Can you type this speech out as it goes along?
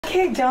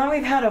Okay, John,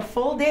 we've had a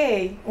full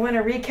day. Want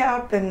to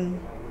recap in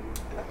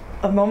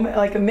a moment,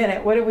 like a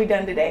minute? What have we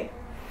done today?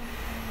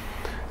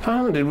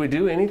 Did we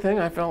do anything?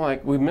 I felt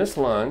like we missed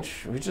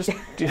lunch. We just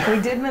we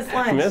did miss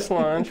lunch. Missed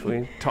lunch.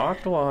 We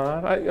talked a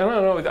lot. I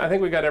don't know. I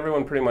think we got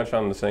everyone pretty much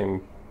on the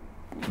same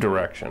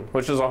direction,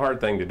 which is a hard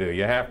thing to do.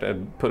 You have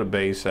to put a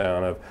base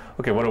down of,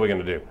 okay, what are we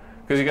going to do?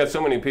 Because you got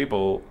so many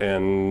people,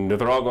 and if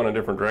they're all going in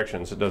different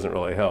directions, it doesn't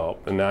really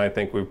help. And now I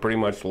think we've pretty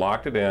much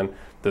locked it in.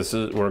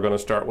 We're going to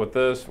start with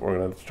this. We're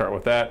going to start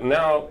with that. And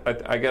now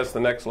I guess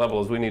the next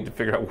level is we need to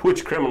figure out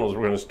which criminals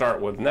we're going to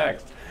start with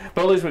next.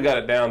 But at least we got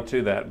it down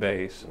to that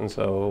base, and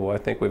so I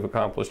think we've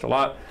accomplished a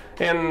lot.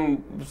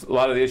 And a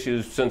lot of the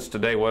issues since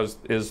today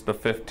is the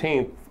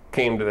 15th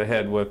came to the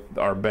head with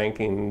our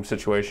banking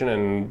situation,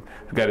 and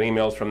we've got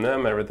emails from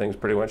them. Everything's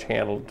pretty much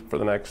handled for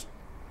the next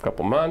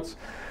couple months,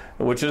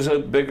 which is a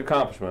big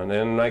accomplishment.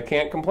 And I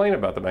can't complain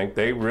about the bank.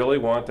 They really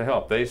want to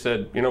help. They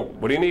said, you know,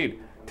 what do you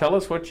need? Tell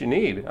us what you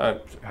need.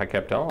 I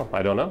kept telling them,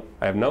 I don't know.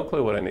 I have no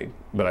clue what I need,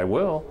 but I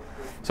will.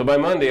 So by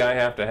Monday, I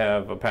have to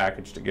have a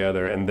package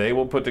together, and they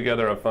will put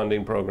together a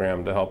funding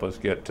program to help us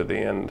get to the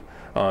end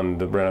on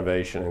the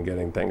renovation and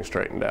getting things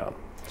straightened out.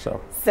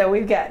 So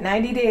we've got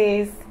 90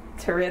 days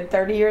to rid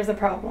 30 years of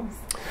problems.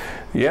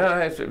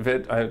 Yeah,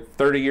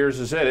 30 years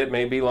is it. It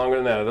may be longer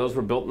than that. Those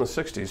were built in the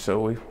 60s,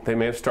 so they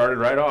may have started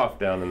right off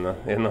down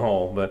in the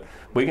hole, but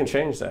we can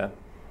change that.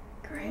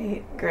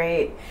 Great,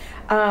 great.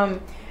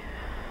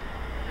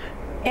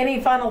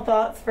 Any final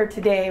thoughts for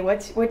today?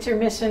 What's your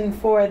mission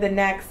for the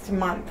next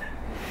month?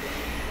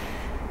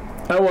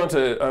 I want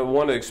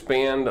to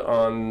expand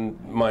on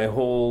my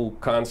whole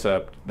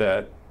concept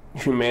that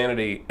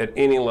humanity at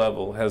any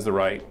level has the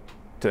right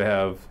to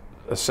have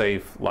a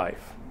safe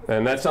life.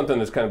 And that's something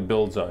that kind of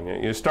builds on you.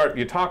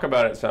 You talk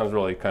about it, sounds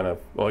really kind of,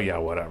 oh yeah,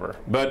 whatever.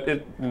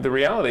 But the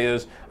reality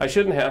is, I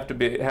shouldn't have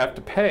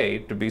to pay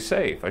to be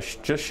safe. I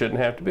just shouldn't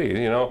have to be.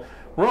 You know,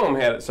 Rome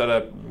had it set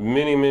up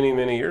many, many,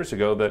 many years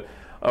ago that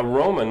a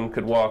Roman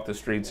could walk the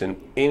streets in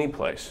any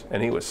place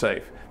and he was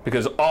safe,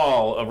 because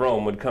all of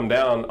Rome would come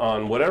down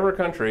on whatever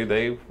country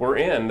they were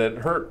in that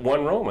hurt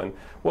one Roman.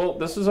 Well,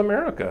 this is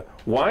America.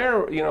 Why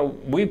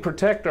we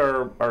protect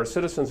our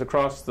citizens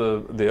across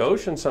the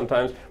ocean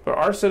sometimes, but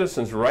our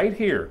citizens right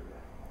here,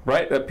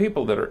 the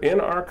people that are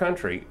in our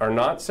country are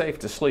not safe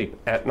to sleep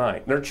at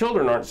night. Their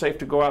children aren't safe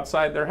to go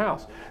outside their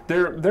house.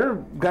 They're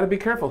got to be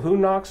careful who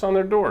knocks on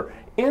their door.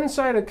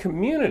 Inside a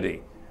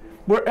community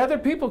where other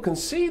people can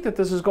see that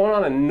this is going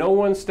on and no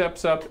one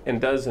steps up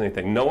and does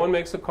anything. No one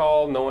makes a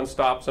call, no one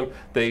stops them.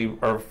 They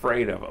are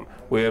afraid of them.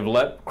 We have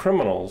let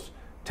criminals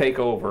take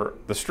over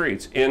the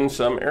streets in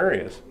some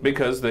areas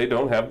because they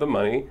don't have the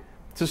money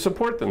to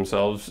support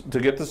themselves, to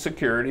get the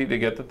security, to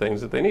get the things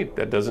that they need.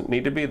 That doesn't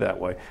need to be that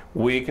way.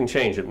 We can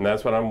change it, and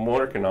that's what I'm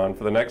working on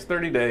for the next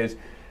 30 days.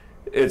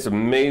 It's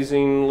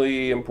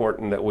amazingly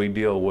important that we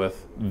deal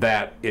with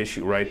that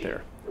issue right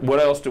there. What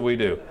else do we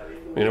do?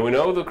 You know, we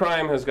know the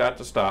crime has got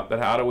to stop, but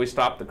how do we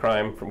stop the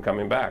crime from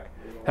coming back?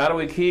 How do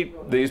we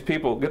get these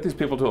people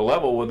to a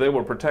level where they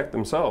will protect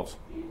themselves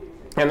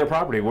and their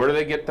property? Where do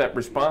they get that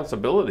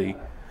responsibility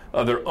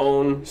of their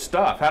own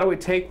stuff? How do we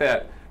take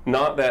that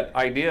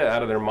idea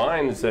out of their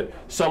minds that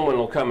someone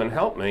will come and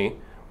help me,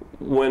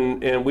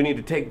 and we need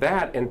to take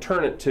that and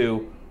turn it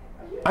to,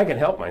 I can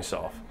help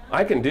myself.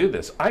 I can do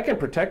this. I can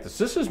protect this.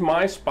 This is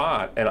my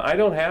spot, and I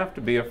don't have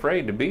to be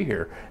afraid to be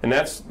here. And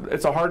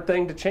it's a hard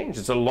thing to change.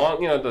 It's a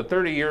long, the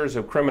 30 years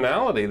of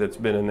criminality that's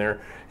been in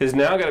there is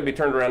now got to be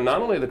turned around.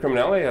 Not only the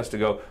criminality has to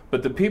go,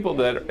 but the people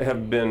that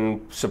have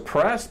been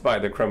suppressed by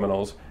the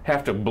criminals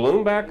have to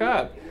bloom back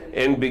up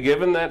and be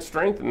given that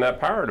strength and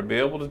that power to be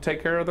able to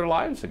take care of their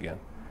lives again.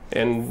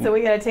 And so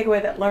we got to take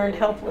away that learned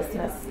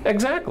helplessness.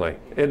 Exactly.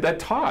 That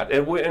taught.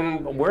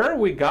 And where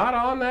we got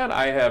on that,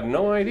 I have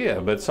no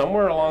idea. But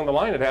somewhere along the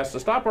line, it has to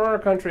stop, or our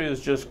country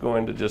is just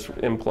going to just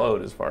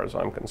implode, as far as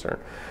I'm concerned.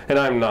 And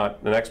I'm not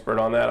an expert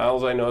on that.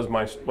 All I know is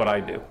what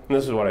I do. And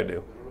this is what I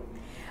do.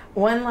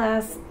 One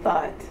last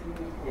thought.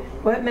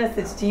 What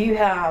message do you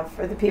have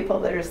for the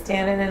people that are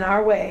standing in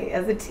our way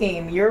as a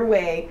team, your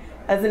way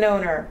as an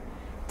owner,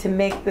 to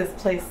make this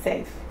place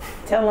safe?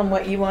 Tell them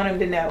what you want them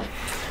to know.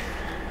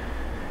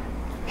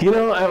 You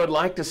know, I would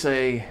like to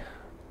say,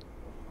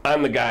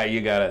 I'm the guy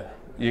you gotta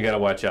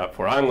watch out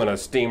for. I'm going to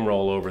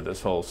steamroll over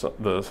this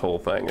whole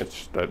thing.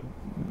 But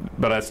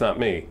that's not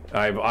me.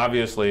 I've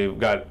obviously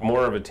got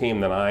more of a team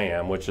than I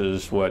am, which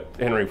is what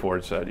Henry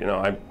Ford said. You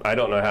know, I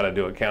don't know how to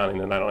do accounting,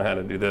 and I don't know how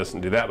to do this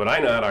and do that, but I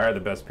know how to hire the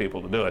best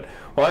people to do it.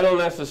 Well, I don't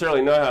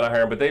necessarily know how to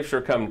hire them, but they've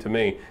sure come to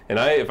me. And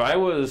if I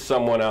was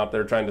someone out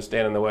there trying to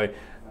stand in the way,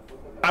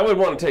 I would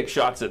want to take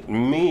shots at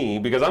me,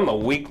 because I'm the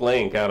weak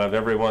link out of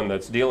everyone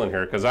that's dealing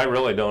here, because I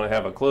really don't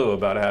have a clue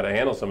about how to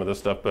handle some of this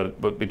stuff.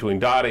 But between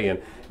Dottie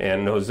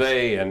and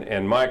Jose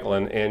and Michael,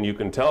 and you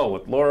can tell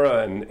with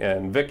Laura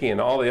and Vicky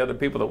and all the other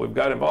people that we've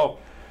got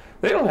involved,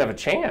 they don't have a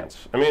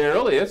chance. I mean,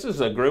 really, this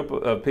is a group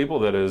of people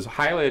that is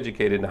highly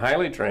educated and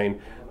highly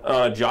trained,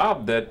 a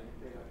job that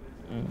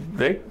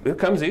it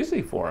comes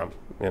easy for them.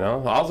 You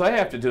know, all I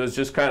have to do is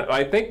just kind of,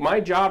 I think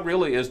my job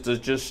really is to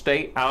just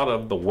stay out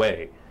of the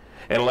way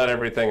and let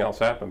everything else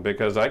happen,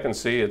 because I can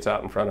see it's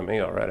out in front of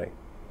me already.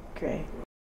 Great.